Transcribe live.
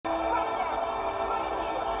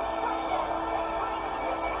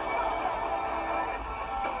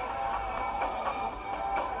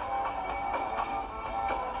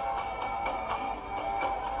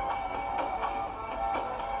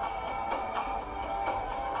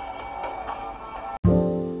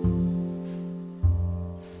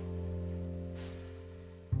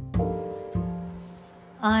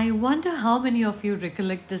I wonder how many of you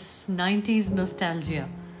recollect this 90s nostalgia.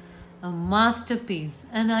 A masterpiece,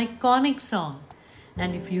 an iconic song.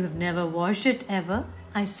 And if you have never watched it ever,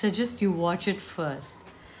 I suggest you watch it first.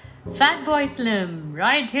 Fatboy Slim,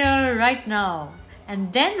 right here, right now.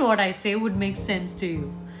 And then what I say would make sense to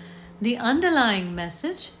you. The underlying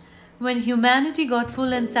message: when humanity got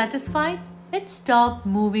full and satisfied, it stopped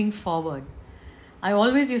moving forward. I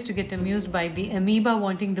always used to get amused by the amoeba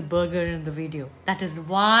wanting the burger in the video. That is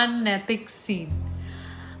one epic scene.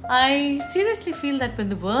 I seriously feel that when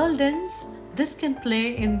the world ends, this can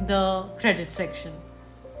play in the credit section.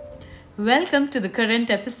 Welcome to the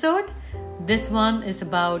current episode. This one is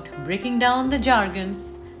about breaking down the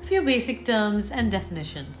jargons, few basic terms and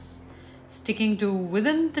definitions. Sticking to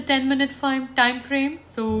within the 10-minute time frame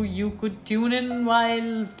so you could tune in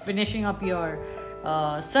while finishing up your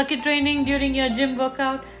circuit training during your gym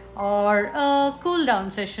workout or a cool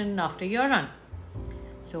down session after your run.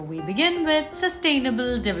 So we begin with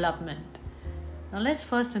sustainable development. Now let's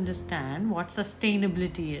first understand what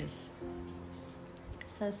sustainability is.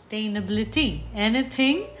 Sustainability,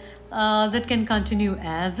 anything that can continue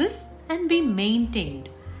as is and be maintained.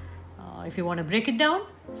 If you want to break it down,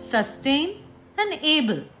 sustain and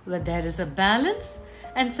able, where there is a balance.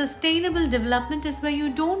 And sustainable development is where you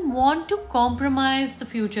don't want to compromise the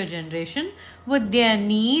future generation with their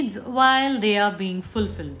needs while they are being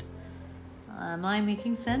fulfilled. Am I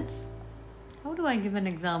making sense? How do I give an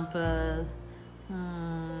example?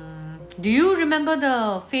 Do you remember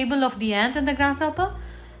the fable of the ant and the grasshopper?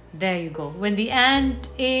 There you go. When the ant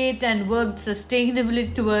ate and worked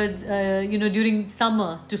sustainably towards, during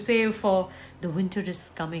summer to save for the winter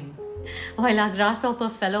is coming, while our grasshopper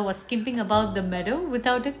fellow was skimping about the meadow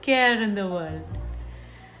without a care in the world.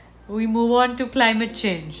 We move on to climate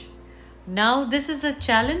change. Now, this is a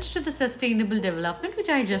challenge to the sustainable development which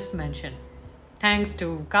I just mentioned. Thanks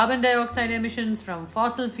to carbon dioxide emissions from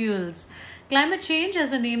fossil fuels, climate change, as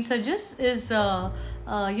the name suggests, is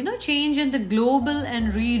change in the global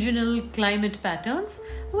and regional climate patterns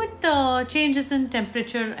with changes in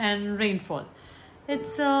temperature and rainfall.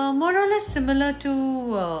 It's more or less similar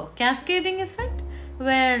to cascading effect,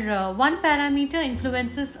 where one parameter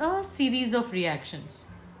influences a series of reactions.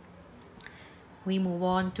 We move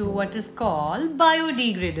on to what is called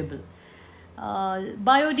biodegradable.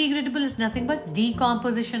 Biodegradable is nothing but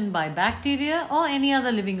decomposition by bacteria or any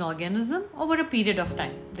other living organism over a period of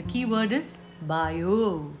time. The key word is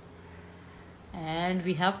bio. And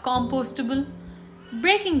we have compostable.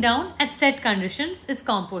 Breaking down at set conditions is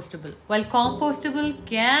compostable. While compostable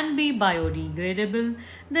can be biodegradable,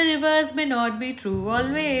 the reverse may not be true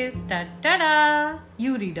always. Ta-da!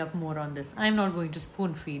 You read up more on this. I'm not going to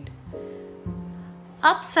spoon feed.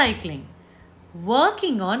 Upcycling.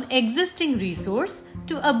 Working on existing resource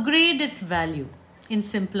to upgrade its value. In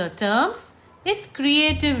simpler terms, it's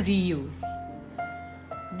creative reuse.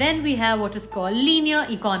 Then we have what is called linear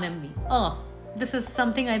economy. This is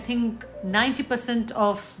something I think 90%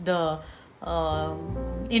 of the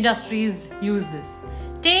industries use this.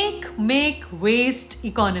 Take, make, waste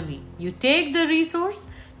economy. You take the resource,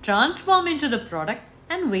 transform into the product,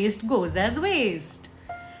 and waste goes as waste.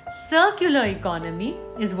 Circular economy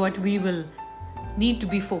is what we will need to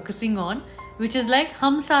be focusing on, which is like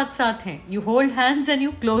hum saath saath hain. You hold hands and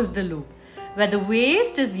you close the loop, where the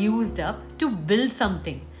waste is used up to build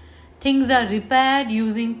something. Things are repaired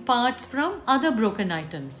using parts from other broken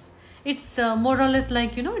items. It's more or less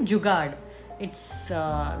like, jugaad. It's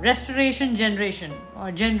restoration generation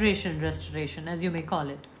or generation restoration, as you may call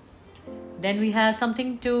it. Then we have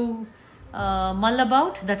something to mull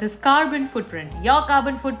about, that is carbon footprint. Your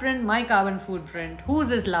carbon footprint, my carbon footprint. Whose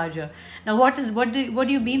is larger? Now, what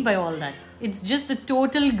do you mean by all that? It's just the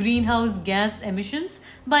total greenhouse gas emissions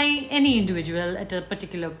by any individual at a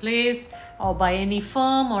particular place or by any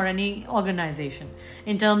firm or any organization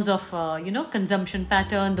in terms of, consumption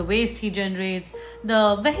pattern, the waste he generates,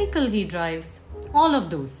 the vehicle he drives, all of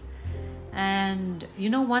those. And,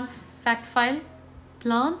 one fact file,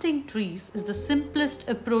 planting trees is the simplest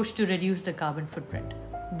approach to reduce the carbon footprint.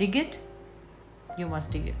 Dig it? You must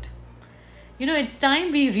dig it. It's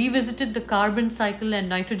time we revisited the carbon cycle and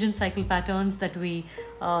nitrogen cycle patterns that we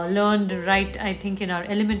learned I think in our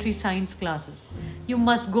elementary science classes. You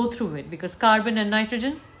must go through it because carbon and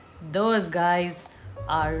nitrogen, those guys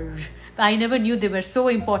are, I never knew they were so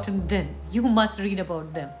important then. You must read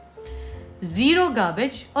about them. Zero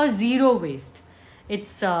garbage or zero waste.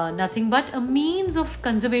 It's nothing but a means of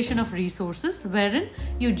conservation of resources wherein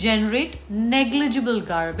you generate negligible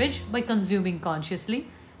garbage by consuming consciously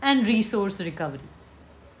and resource recovery.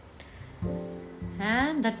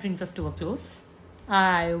 And that brings us to a close.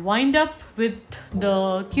 I wind up with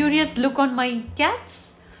the curious look on my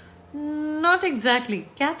cats. Not exactly.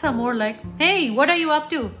 Cats are more like, hey, what are you up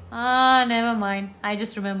to? Ah, never mind. I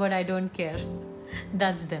just remembered I don't care.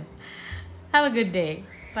 That's them. Have a good day.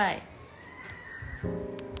 Bye.